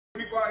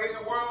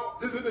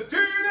This is the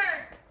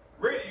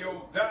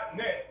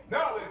DNAradio.net.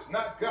 Knowledge,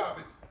 not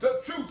garbage.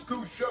 The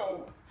Tru-Skool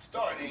show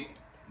starting.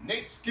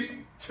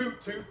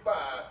 Nateski225.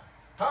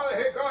 How the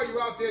heck are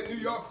you out there in New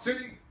York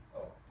City?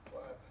 Oh,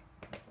 what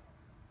happened?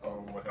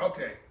 Oh, what?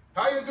 Okay.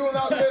 How you doing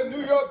out there in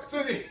New York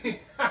City?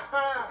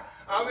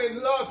 I'm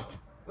in Las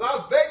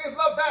Vegas,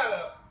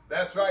 Nevada.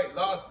 That's right,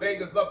 Las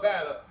Vegas,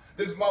 Nevada.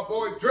 This is my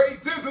boy Dray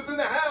in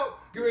the house.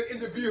 Get ready to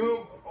interview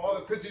him. All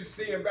the pictures you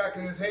see him back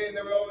in his head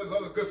and all this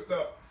other good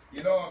stuff.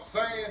 You know what I'm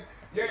saying?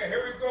 Yeah,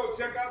 here we go.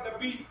 Check out the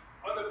beat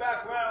on the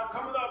background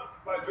coming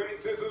up by Dray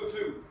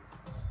too.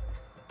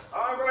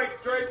 All right,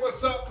 Dray,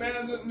 what's up,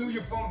 man? I knew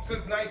you from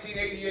since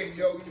 1988,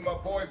 yo. You my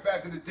boy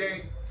back in the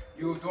day.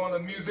 You was doing the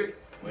music.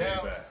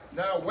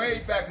 Now, way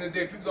back in the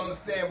day, people don't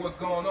understand what's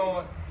going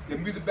on. The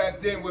music back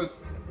then was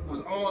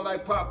on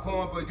like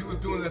popcorn, but you was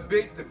doing the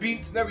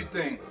beats and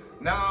everything.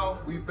 Now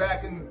we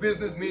back in the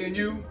business, me and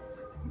you,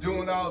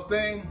 doing our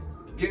thing,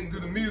 getting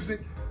through the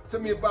music. Tell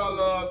me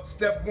about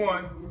step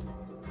one,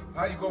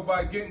 how you go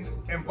by getting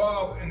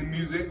involved in the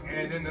music,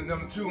 and then the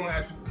number two, I'm gonna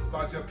ask you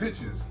about your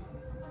pictures.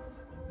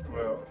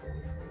 Well,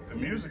 the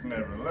music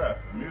never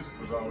left. The music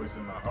was always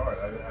in my heart.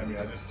 I mean,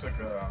 I just took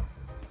a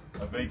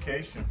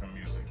vacation from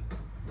music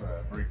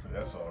briefly.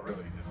 That's all,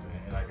 really.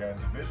 And I got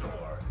into visual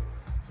art.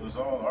 So it's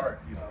all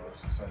art, you know.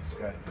 It's just, I just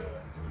got into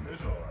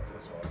visual art.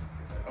 That's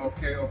all.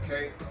 Okay.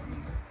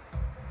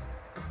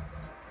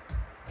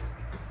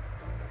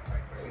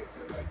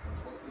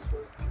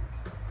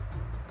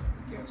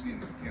 You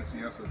can't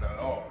see us at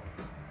all.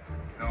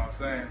 You know what I'm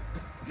saying?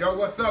 Yo,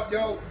 what's up,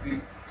 yo? See,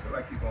 I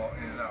like keep going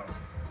in and out.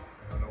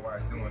 I don't know why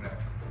it's doing that.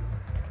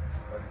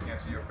 But you can't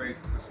see your face,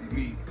 you can see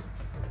me.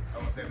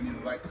 I'm gonna say we need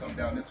the light to come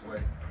down this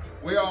way.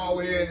 We're all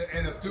here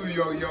in the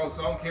studio, yo,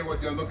 so I don't care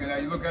what you're looking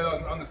at. You look at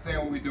us and understand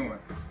what we're doing.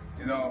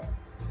 You know?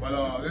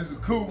 But this is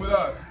cool with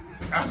us.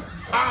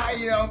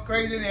 You know,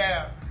 crazy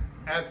anyhow.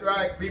 That's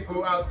right,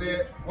 people out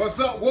there. What's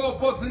up, World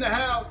Books in the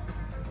house?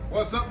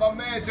 What's up, my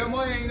man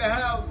Jermaine in the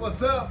house?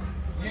 What's up?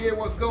 Yeah,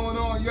 what's going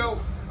on, yo?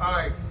 All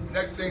right,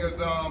 next thing is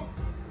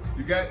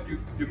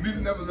your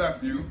music never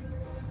left you,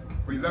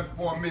 but you left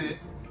for a minute,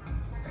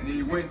 and then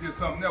you went and did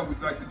something else. What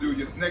you like to do?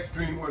 Your next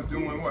dream was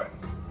doing what?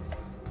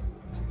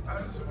 I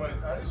just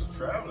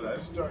traveled. I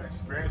just started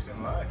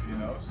experiencing life, you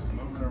know, just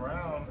moving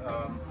around,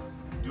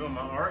 doing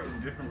my art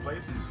in different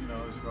places, you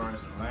know, as far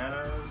as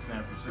Atlanta,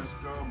 San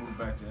Francisco, moved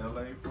back to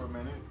LA for a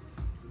minute,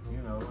 you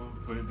know,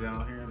 put it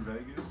down here in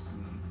Vegas,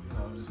 and, you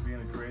know, just being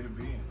a creative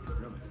being,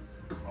 really.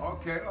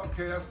 Okay,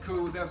 that's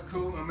cool.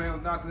 My man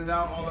was knocking it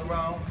out all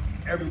around,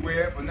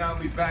 everywhere, but now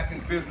we back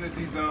in business.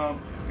 He's got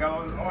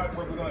all his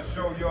artwork we're gonna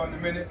show y'all in a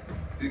minute.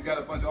 He's got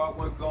a bunch of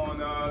artwork going,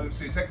 let's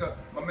see,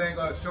 my man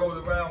gonna show it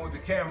around with the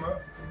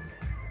camera.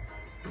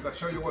 He's gonna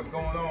show you what's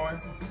going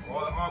on,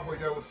 all the artwork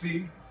that we'll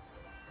see.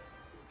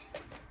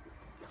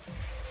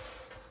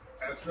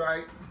 That's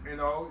right, you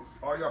know,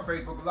 all your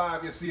Facebook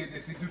Live, you see it,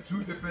 you see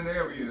two different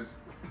areas.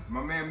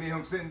 My man, me and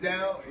him sitting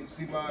down, and you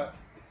see my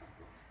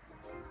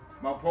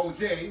bro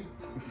Jay,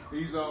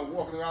 he's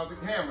walking around with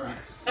the camera.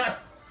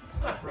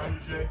 Bro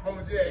Jay. Bro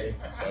Jay. Is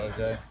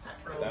that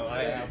what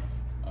I am?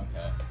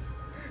 Okay.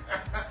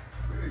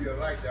 We need your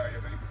light down here,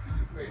 but you can see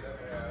your face.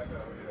 Yeah, I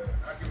know,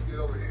 yeah. I can get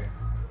over here.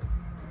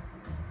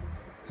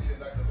 You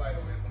like the light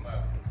over here somehow.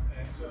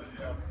 And so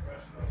you have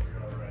professional over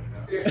here already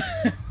now. Yeah.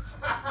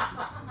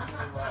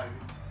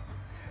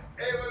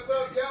 Hey, what's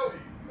up, yo?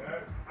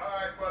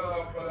 Alright,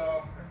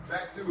 but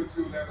back to it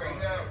too. Now, right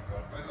now,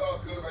 it's all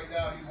good right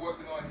now. He's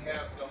working on, he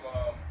has some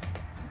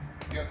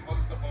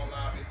other stuff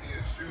online. They see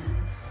his shoes.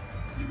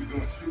 He be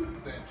doing shoes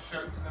and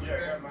shirts and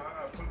everything. Yeah,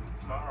 I put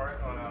my art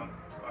on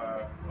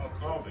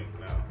clothing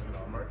now, you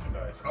know,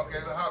 merchandise.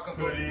 Okay, so how come?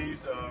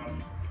 Hoodies,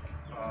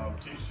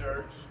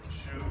 t-shirts,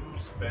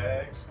 shoes,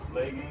 bags,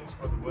 leggings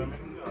for the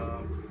women.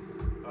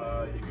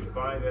 You can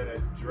find that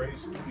at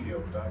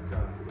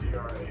Draystudio.com.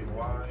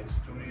 DRAY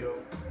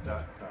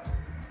Studio.com.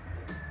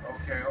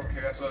 Okay,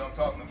 that's what I'm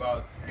talking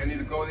about. You need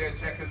to go there and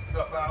check his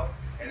stuff out.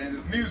 And then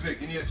his music,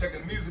 you need to check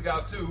his music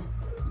out too,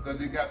 because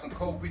he got some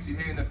cool beats you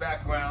hear in the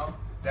background.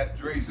 That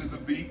Dray's is a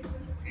beat,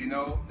 you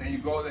know. Then you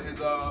go to his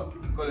go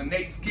to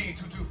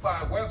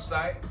Nateski225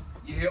 website,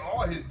 you hear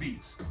all his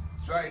beats.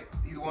 That's right.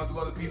 He's the one to do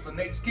other beats for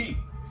Nateski.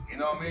 You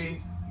know what I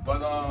mean?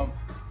 But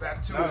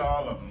back to Not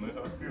all of them,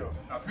 a few of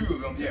them. A few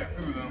of them, yeah, a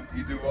few of them.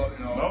 You do all, you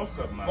know. Most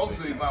of them. Most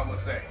of them, I would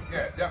say.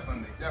 Yeah,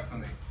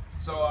 definitely.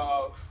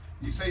 So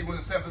you say you went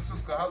to San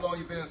Francisco. How long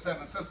you been in San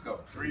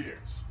Francisco? 3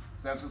 years.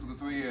 San Francisco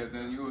 3 years,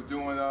 and you were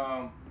doing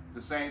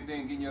the same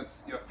thing, getting your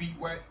feet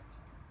wet.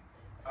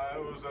 I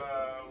was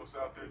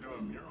out there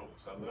doing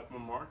murals. I left my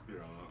mark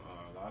there on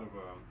a lot of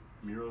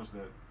murals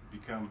that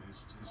become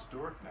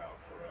historic now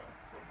for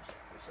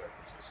San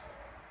Francisco.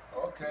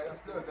 Okay,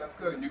 that's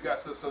good. And you got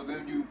so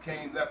then you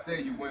left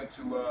there. You went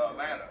to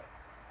Atlanta.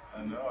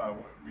 No,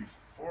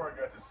 before I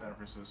got to San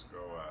Francisco.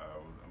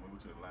 I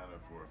moved to Atlanta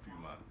for a few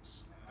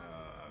months.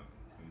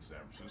 In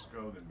San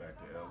Francisco, then back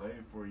to LA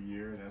for a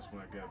year, and that's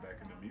when I got back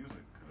into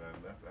music. Cause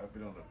I've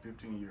been on a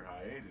 15-year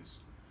hiatus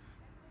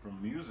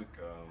from music,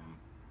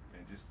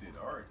 and just did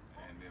art.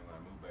 And then when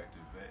I moved back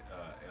to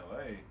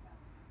LA,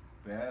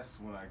 that's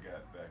when I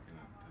got back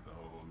into the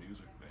whole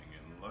music thing.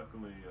 And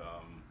luckily,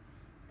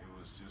 it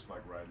was just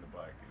like riding a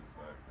bike. It's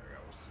like I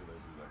was still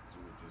able to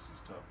do it just as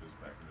tough as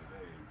back in the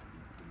day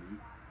and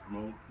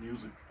promote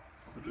music,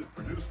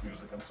 produce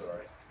music. I'm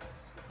sorry,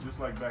 just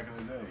like back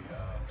in the day.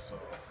 So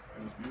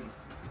it was beautiful.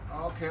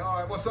 Okay,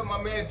 all right. What's up,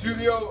 my man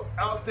Julio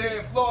out there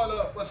in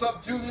Florida? What's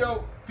up,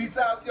 Julio? Peace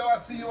out, yo. I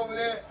see you over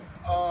there.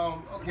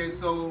 Okay,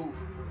 so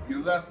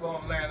you left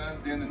from Atlanta.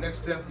 Then the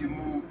next step, you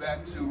moved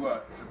back to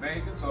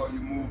Vegas, or you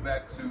moved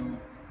back to?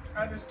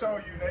 I just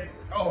told you, Nate.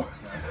 Oh.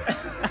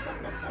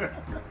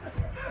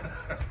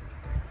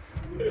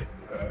 This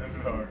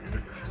is all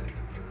good.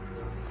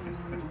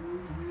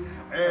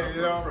 Hey,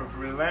 you know,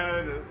 from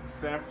Atlanta to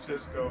San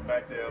Francisco,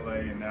 back to LA,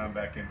 and now I'm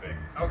back in Vegas.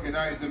 Okay,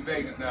 now he's in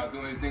Vegas now,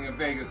 doing his thing in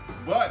Vegas.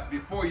 But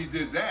before you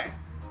did that,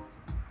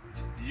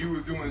 you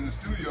were doing in the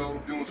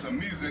studio, doing some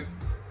music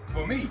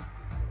for me.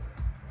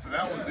 So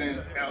that was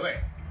in LA.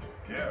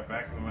 Yeah,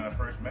 back when I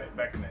first met,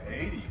 back in the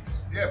 80s.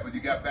 Yeah, but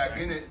you got back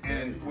in it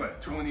in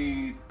what,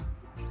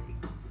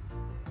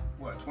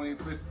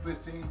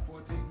 2015,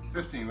 14?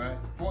 15, right?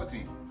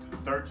 14.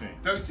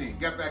 13.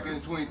 Got back in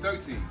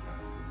 2013.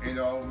 You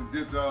know, we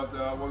did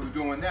what we're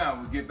doing now.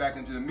 We get back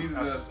into the music.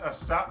 I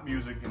stopped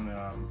music in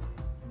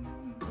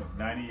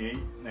 98,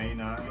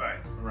 99, right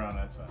around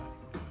that time.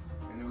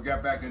 And then we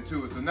got back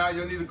into it. So now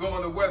you'll need to go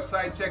on the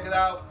website, check it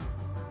out.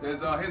 There's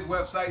his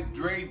website,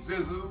 Dray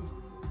Jizzle.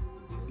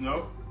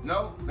 Nope.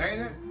 No,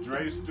 ain't it?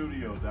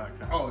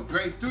 DrayStudio.com. Oh,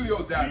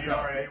 DrayStudio.com.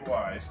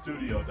 DRAY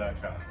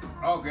Studio.com.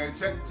 Okay,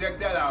 check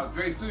that out,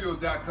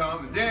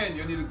 DrayStudio.com. And then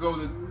you'll need to go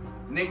to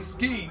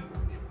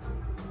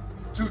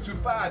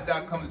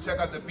Nateski225.com to check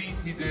out the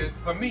beats he did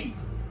for me.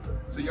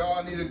 So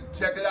y'all need to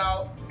check it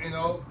out. You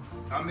know,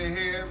 I'm in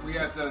here. We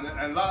at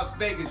in Las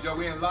Vegas, yo.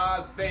 We in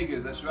Las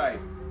Vegas. That's right,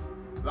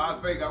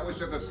 Las Vegas. I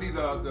wish I could see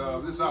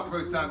this is our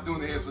first time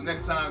doing it here. So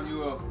next time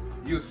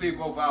you'll see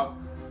both our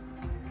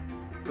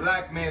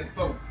black man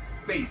folk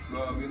face.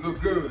 We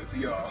look good to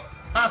y'all.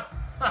 Oh,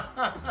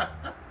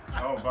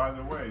 by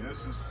the way,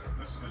 this is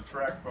a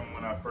track from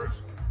when I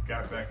first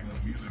got back into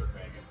the music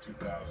thing in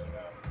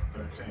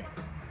 2013.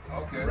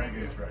 Okay.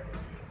 Reggae track.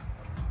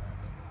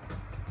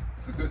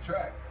 It's a good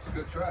track.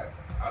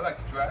 I like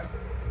the track.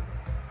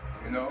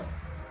 You know,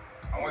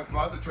 I went for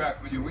my other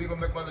track for you. We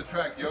gonna make my other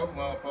track, yo,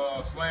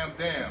 for Slam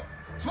Down.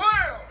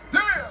 Slam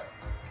Down!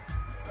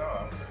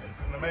 Oh,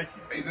 it's in the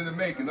making. He's in the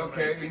making,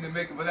 okay. He's in the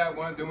making for that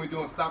one. Then we're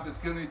doing Stop This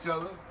Killing Each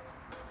Other.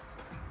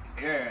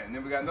 Yeah, and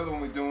then we got another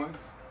one we're doing,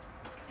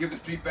 Give the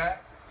Street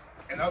Back.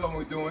 Another one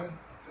we're doing.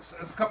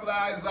 There's a couple of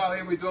items out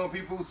here we're doing,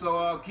 people,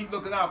 so keep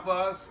looking out for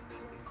us.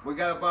 We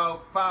got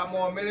about 5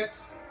 more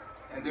minutes,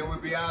 and then we'll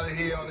be out of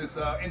here on this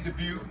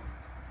interview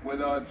with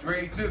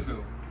Dray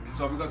Jizzle.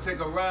 So we're gonna take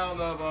a round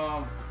of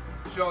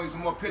showing you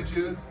some more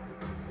pictures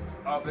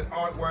of the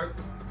artwork,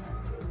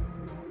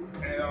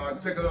 and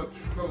take a little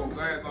stroll.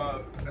 Go ahead,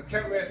 the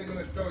camera thing on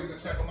the stroll. You can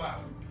check them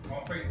out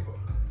on Facebook.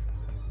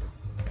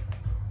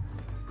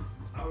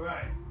 All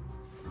right.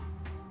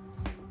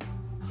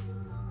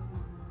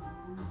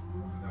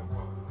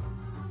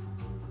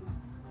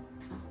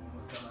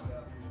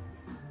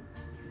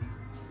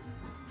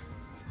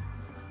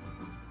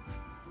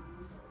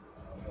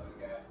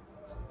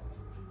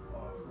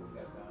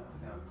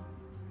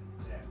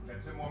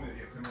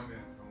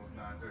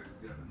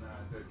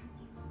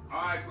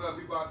 All right, well,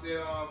 people out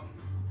there,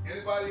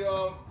 anybody,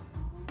 we'll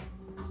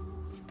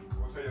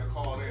tell you to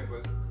call in,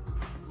 but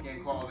you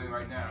can't call in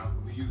right now.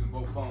 We're using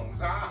both phones.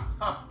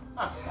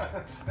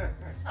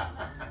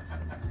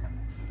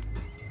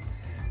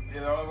 You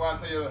know, I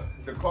want to tell you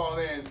to call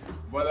in,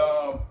 but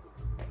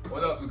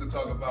what else we could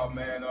talk about,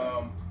 man?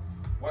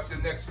 What's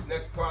your next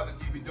project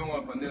you be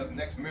doing for the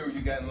next mirror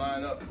you got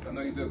lined up? I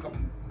know you did a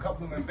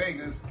couple in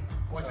Vegas.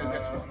 What's your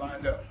next one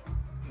lined up?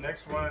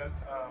 Next one,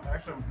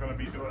 actually, I'm going to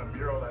be doing a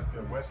mural at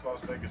the West Las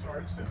Vegas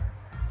Art Center.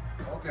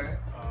 Okay.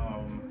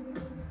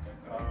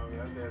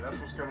 That's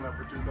what's coming up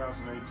for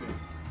 2018.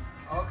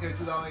 Okay,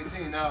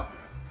 2018. Now,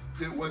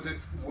 was it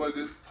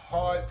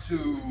hard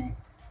to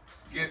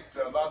get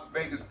Las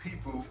Vegas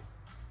people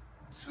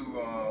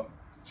to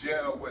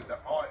gel with the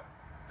art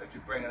that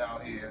you're bringing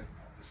out here,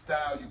 the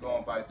style you're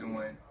going by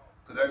doing?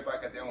 Because everybody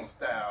got their own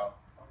style,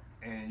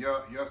 and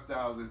your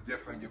style is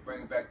different. You're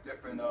bringing back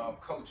different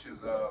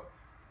cultures of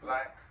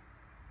black,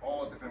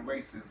 all different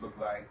races look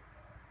like.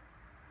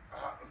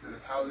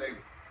 How they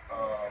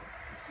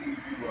perceive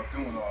you of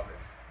doing all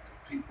this,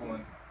 people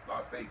in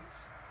Las Vegas.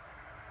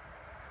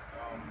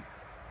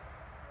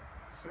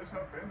 Since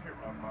I've been here,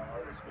 my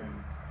art has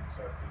been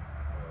accepted.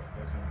 It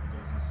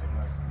doesn't seem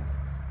like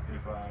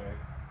if I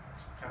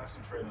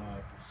concentrate on a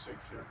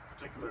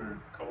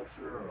particular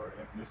culture or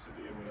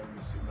ethnicity or whatever,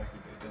 it seems like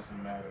it doesn't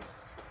matter.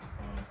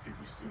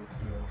 People still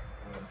feel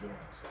what I'm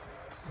doing. So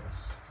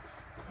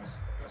that's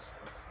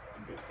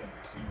a good thing.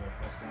 It seems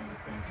like that's one of the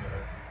things that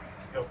have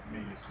helped me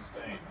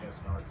sustain as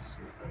an artist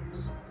here at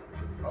Vegas.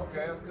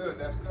 Okay, that's good.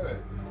 That's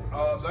good.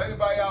 So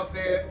anybody out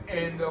there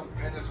in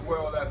this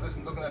world that's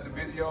looking at the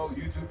video,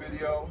 YouTube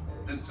video,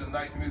 listen to the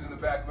nice music in the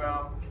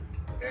background.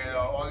 And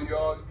all of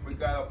y'all, we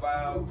got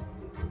about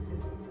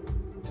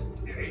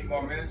 8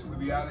 more minutes. We'll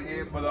be out of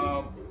here. But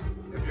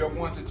if y'all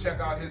want to check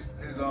out his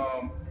It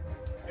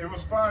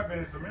was 5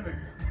 minutes a minute ago.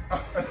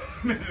 A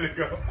minute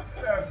ago.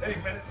 That was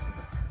 8 minutes.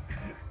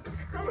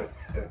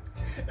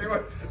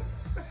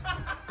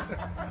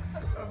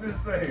 I'm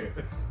just saying.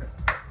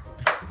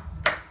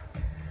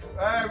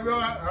 I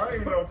don't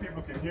even know if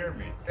people can hear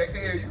me. They can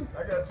hear you.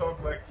 I gotta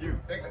talk like you.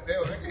 They can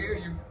hear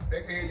you.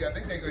 They can hear you. I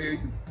think they can hear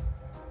you.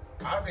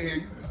 I can hear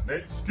you. It's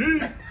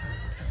Nateski in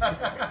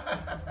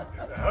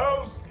the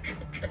house.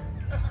 Can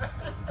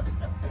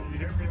you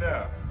hear me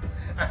now?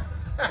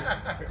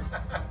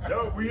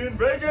 Yo, we in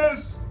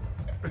Vegas.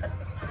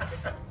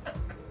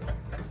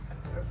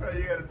 That's how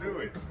you gotta do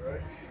it,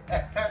 right?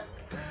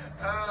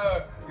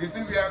 You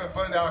see we having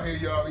fun out here,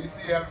 y'all. You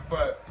see having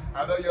fun.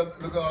 I know y'all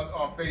look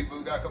on Facebook.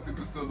 We got a couple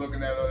people still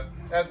looking at us.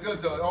 That's good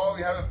though. All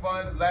we having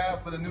fun,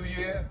 laugh for the new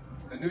year.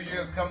 The new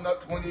year is coming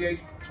up,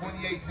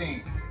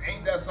 2018.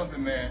 Ain't that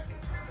something, man?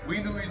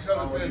 We knew each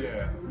other since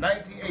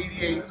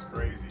 1988. That's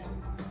crazy.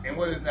 And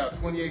what is now,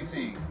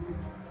 2018?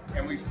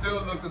 And we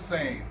still look the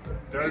same.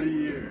 30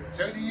 years.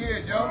 30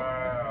 years, yo.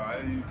 Wow, I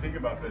didn't even think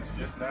about that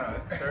just now.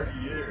 That's 30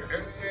 years.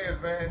 30 years,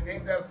 man.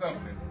 Ain't that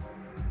something?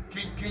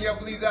 Can y'all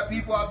believe that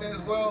people out there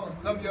as well?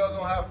 Some of y'all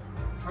don't have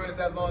friends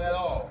that long at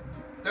all.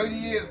 30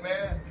 years,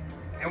 man.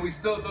 And we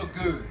still look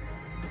good.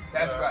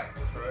 That's right.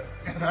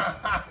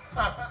 That's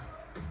right.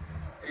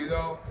 You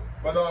know,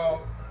 but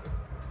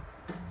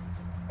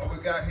what we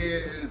got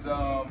here is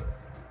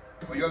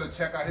for y'all to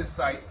check out his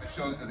site to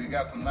show because he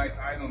got some nice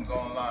items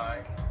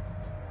online.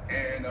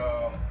 And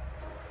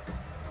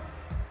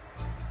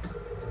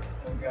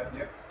we got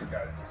we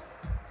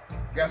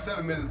got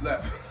 7 minutes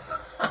left.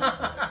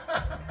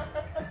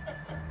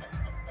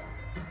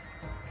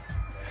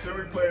 Should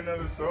we play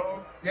another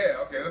song? Yeah,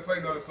 okay, let's play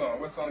another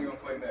song. What song you gonna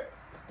play next?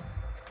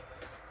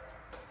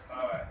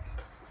 All right.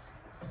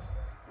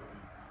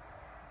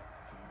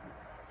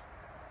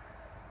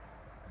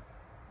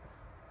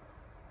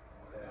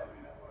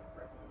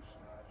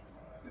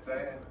 You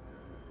saying?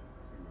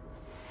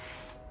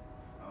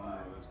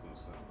 Let's go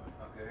something like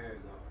that. Okay, here you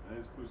go.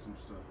 Let's put some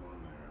stuff on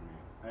there.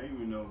 I didn't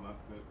even know my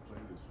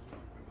playlist was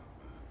talking about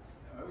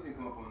that. Everything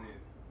come up on here.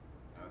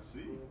 I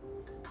see.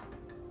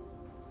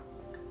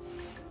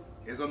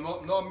 There's some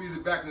no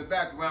music back in the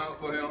background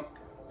for him.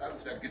 I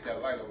wish I could get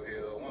that light over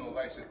here though. One of the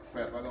lights should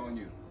fast right on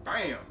you.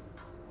 Bam!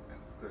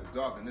 It's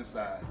dark on this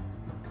side.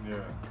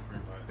 Yeah,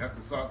 pretty much.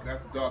 That's the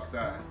dark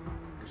side.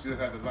 We should have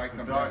had the light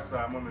come Dark down.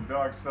 side. I'm on the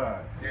dark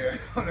side. Yeah.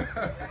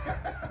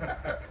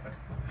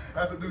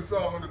 That's a new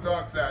song on the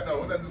dark side. No,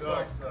 what's that new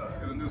Dark song?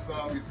 side. There's a new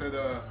song. He said,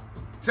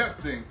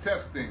 testing.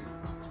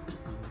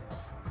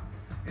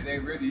 It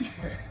ain't ready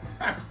yet.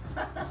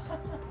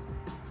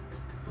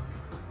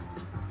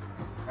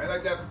 I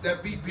like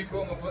that beat,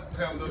 people. I'm gonna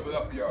turn a little bit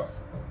up for y'all.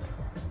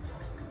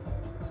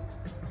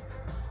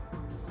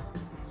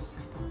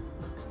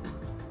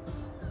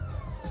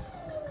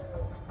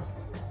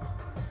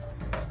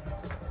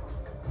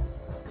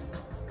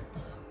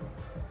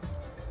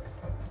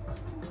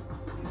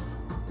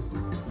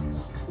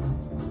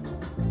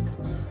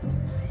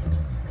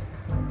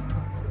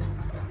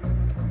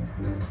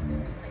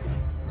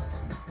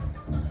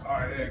 All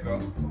right, there you go.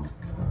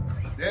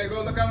 There you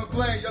go. Look how I'm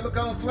playing. Yo, look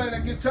how I'm playing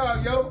that guitar,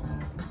 yo.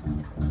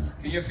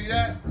 Can you see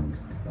that?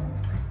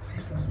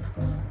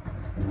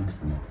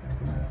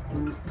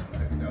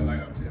 Get that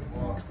light up there,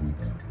 boy.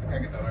 I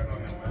can't get that light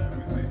on him, man. Let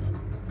me see.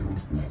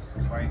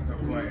 Why he's still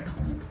playing?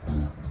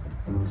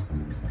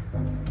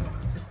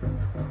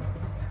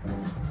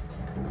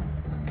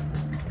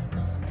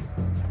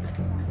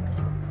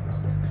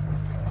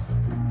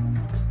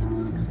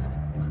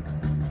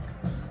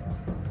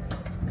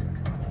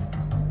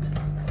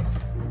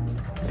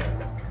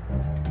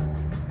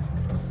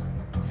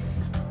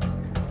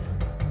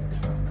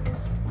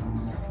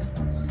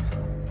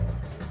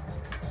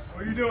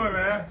 What you doing,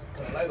 man?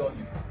 Put a light on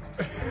you.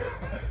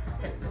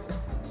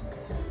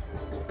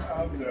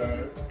 I'm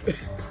done.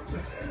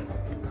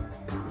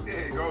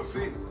 There you go,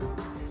 see?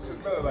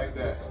 It's better like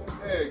that.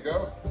 There you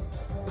go.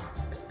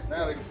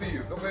 Now they can see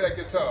you. Go play that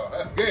guitar.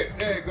 That's good.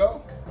 There you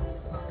go.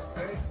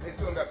 See? They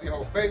still got to see your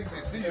whole face.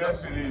 They see you. You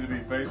actually need to be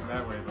facing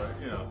that way, but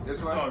you know, This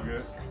it's way? all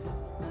good.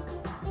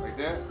 Like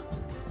that.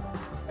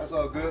 That's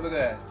all good. Look at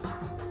that.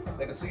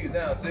 They can see you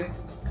now, see?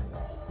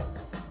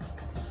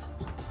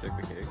 Check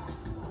the cakes.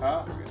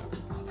 Huh?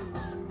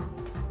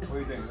 What do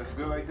you think? That's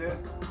good right there?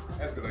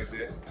 That's good right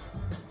there.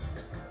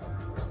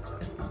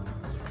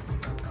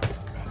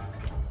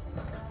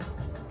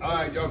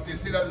 Alright, y'all, can you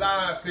see that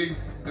live? See, you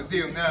can see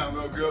him now,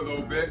 real good, a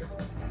little bit.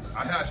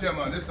 I'm not sure I'm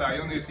on this side. You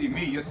don't need to see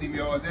me. You'll see me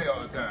all day, all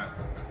the time.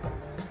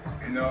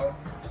 You know?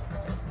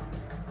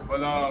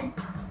 But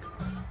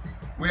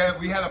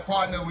we had a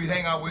partner we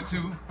hang out with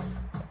too.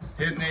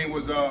 His name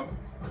was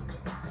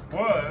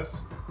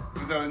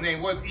the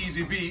name was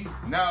Easy B.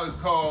 Now it's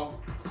called,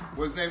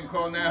 what's his name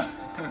called now?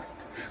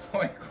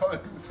 What he call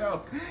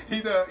himself?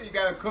 He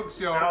got a cook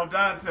show. Al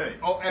Dante.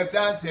 Oh, Al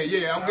Dante,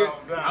 yeah.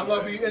 I'm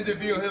gonna be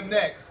interviewing him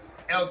next.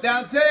 El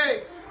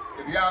Dante,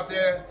 if you're out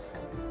there,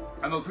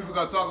 I know people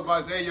gonna talk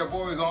about, say, hey, your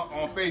boy is on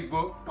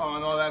Facebook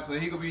and all that, so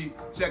he could be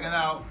checking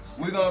out.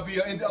 I'm gonna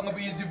be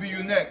interviewing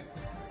you next.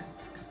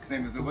 His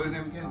name is, what is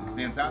his name again?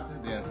 Dan Dante?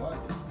 Dan what?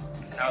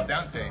 Al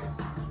Dante.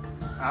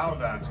 Al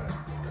Dante.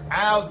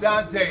 Al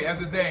Dante, that's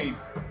his name.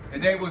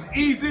 His name was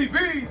Easy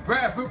B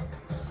Bradford.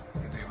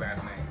 That's his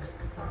last name.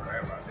 Sorry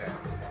about that.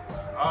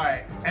 All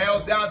right,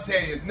 Al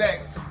Dante is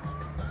next.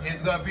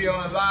 He's gonna be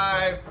on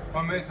live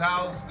from his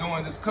house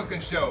doing this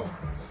cooking show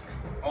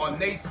on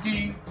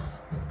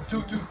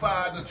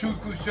Nateski225, the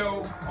Tru-Skool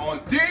show on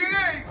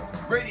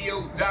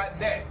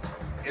DNAradio.net.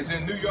 It's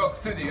in New York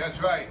City, that's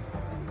right.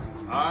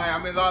 All right,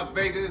 I'm in Las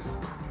Vegas,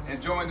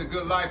 enjoying the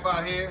good life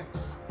out here.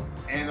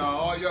 And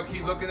all y'all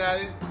keep looking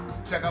at it.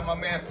 Check out my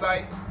man's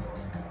site.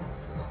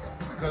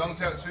 Because I'm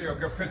trying to show you a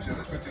good picture.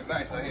 This picture's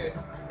nice right here.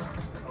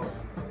 Oh,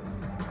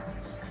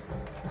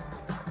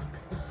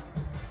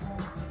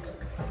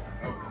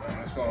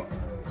 man, show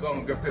them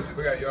a good picture.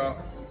 Look at y'all.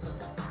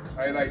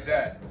 How you like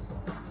that?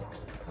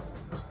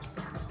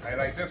 How you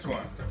like this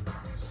one?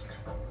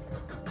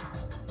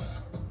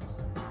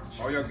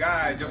 All your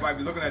guys, you might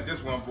be looking at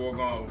this one, boy,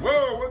 going,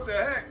 whoa, what the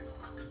heck?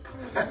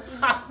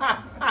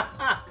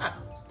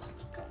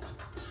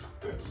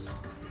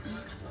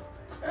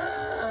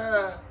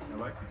 I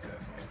like these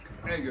headphones.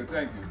 Thank you,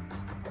 thank you.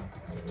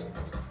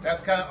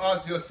 That's kind of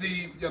art you'll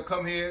see. You'll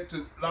come here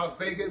to Las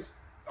Vegas.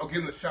 I'll give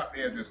them the shop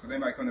address because they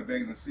might come to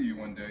Vegas and see you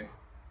one day.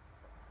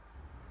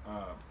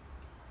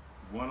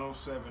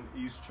 107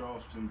 East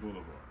Charleston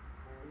Boulevard.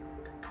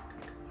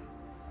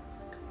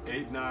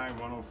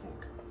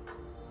 89104.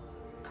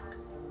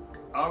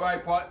 All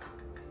right, Pot.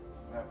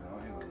 What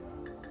happened?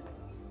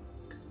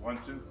 1,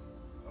 2.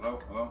 Hello,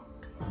 hello.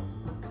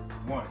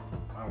 1.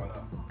 I went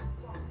up.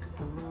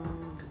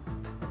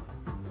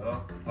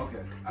 Hello?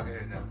 Okay, I can hear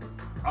it now.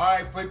 All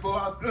right, people.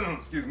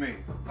 Excuse me.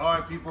 All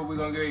right, people. We're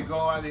gonna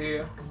go out of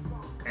here,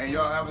 and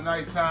y'all have a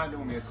nice time.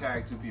 Don't want me to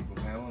tag 2 people,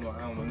 man. I don't know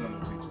none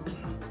of the pictures.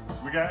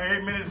 We got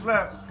 8 minutes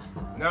left.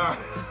 No.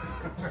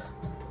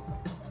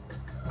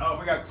 Oh,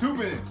 we got 2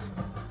 minutes.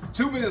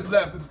 2 minutes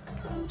left.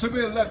 2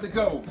 minutes left to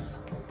go.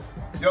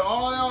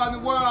 All y'all in the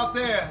world out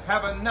there,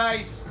 have a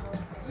nice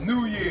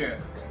New Year.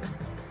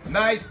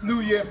 Nice New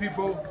Year,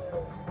 people.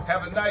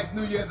 Have a nice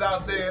New Year's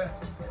out there.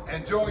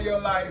 Enjoy your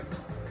life.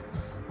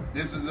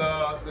 This is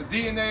the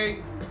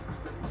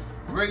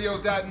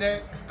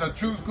DNAradio.net, the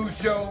Tru-Skool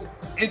show,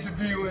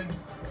 interviewing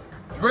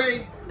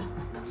Dray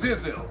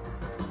Dizzle.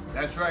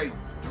 That's right,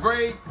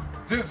 Dray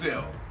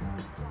Dizzle.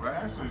 Well,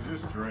 actually,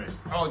 just Dray.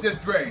 Oh,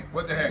 just Dray.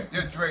 What the heck?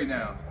 Just Dray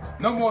now.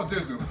 No more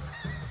Dizzle.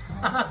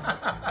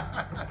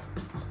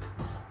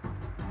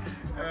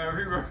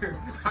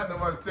 I know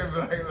my Tim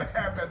like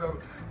laugh at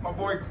my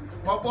boy,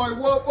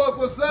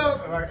 what's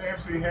up? Like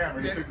MC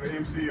Hammer, he took the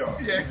MC off.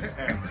 Yeah. Just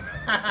Hammer.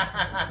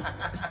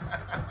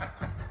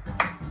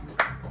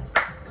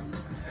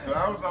 But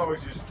I was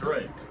always just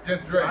Dray.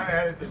 Just Dray. I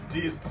added the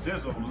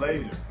Dizzle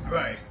later.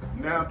 Right.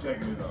 Now I'm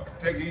taking it off.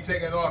 You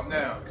taking it off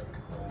now.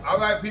 All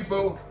right,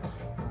 people.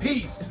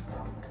 Peace,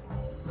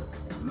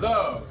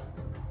 love,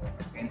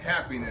 and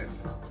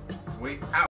happiness. We out.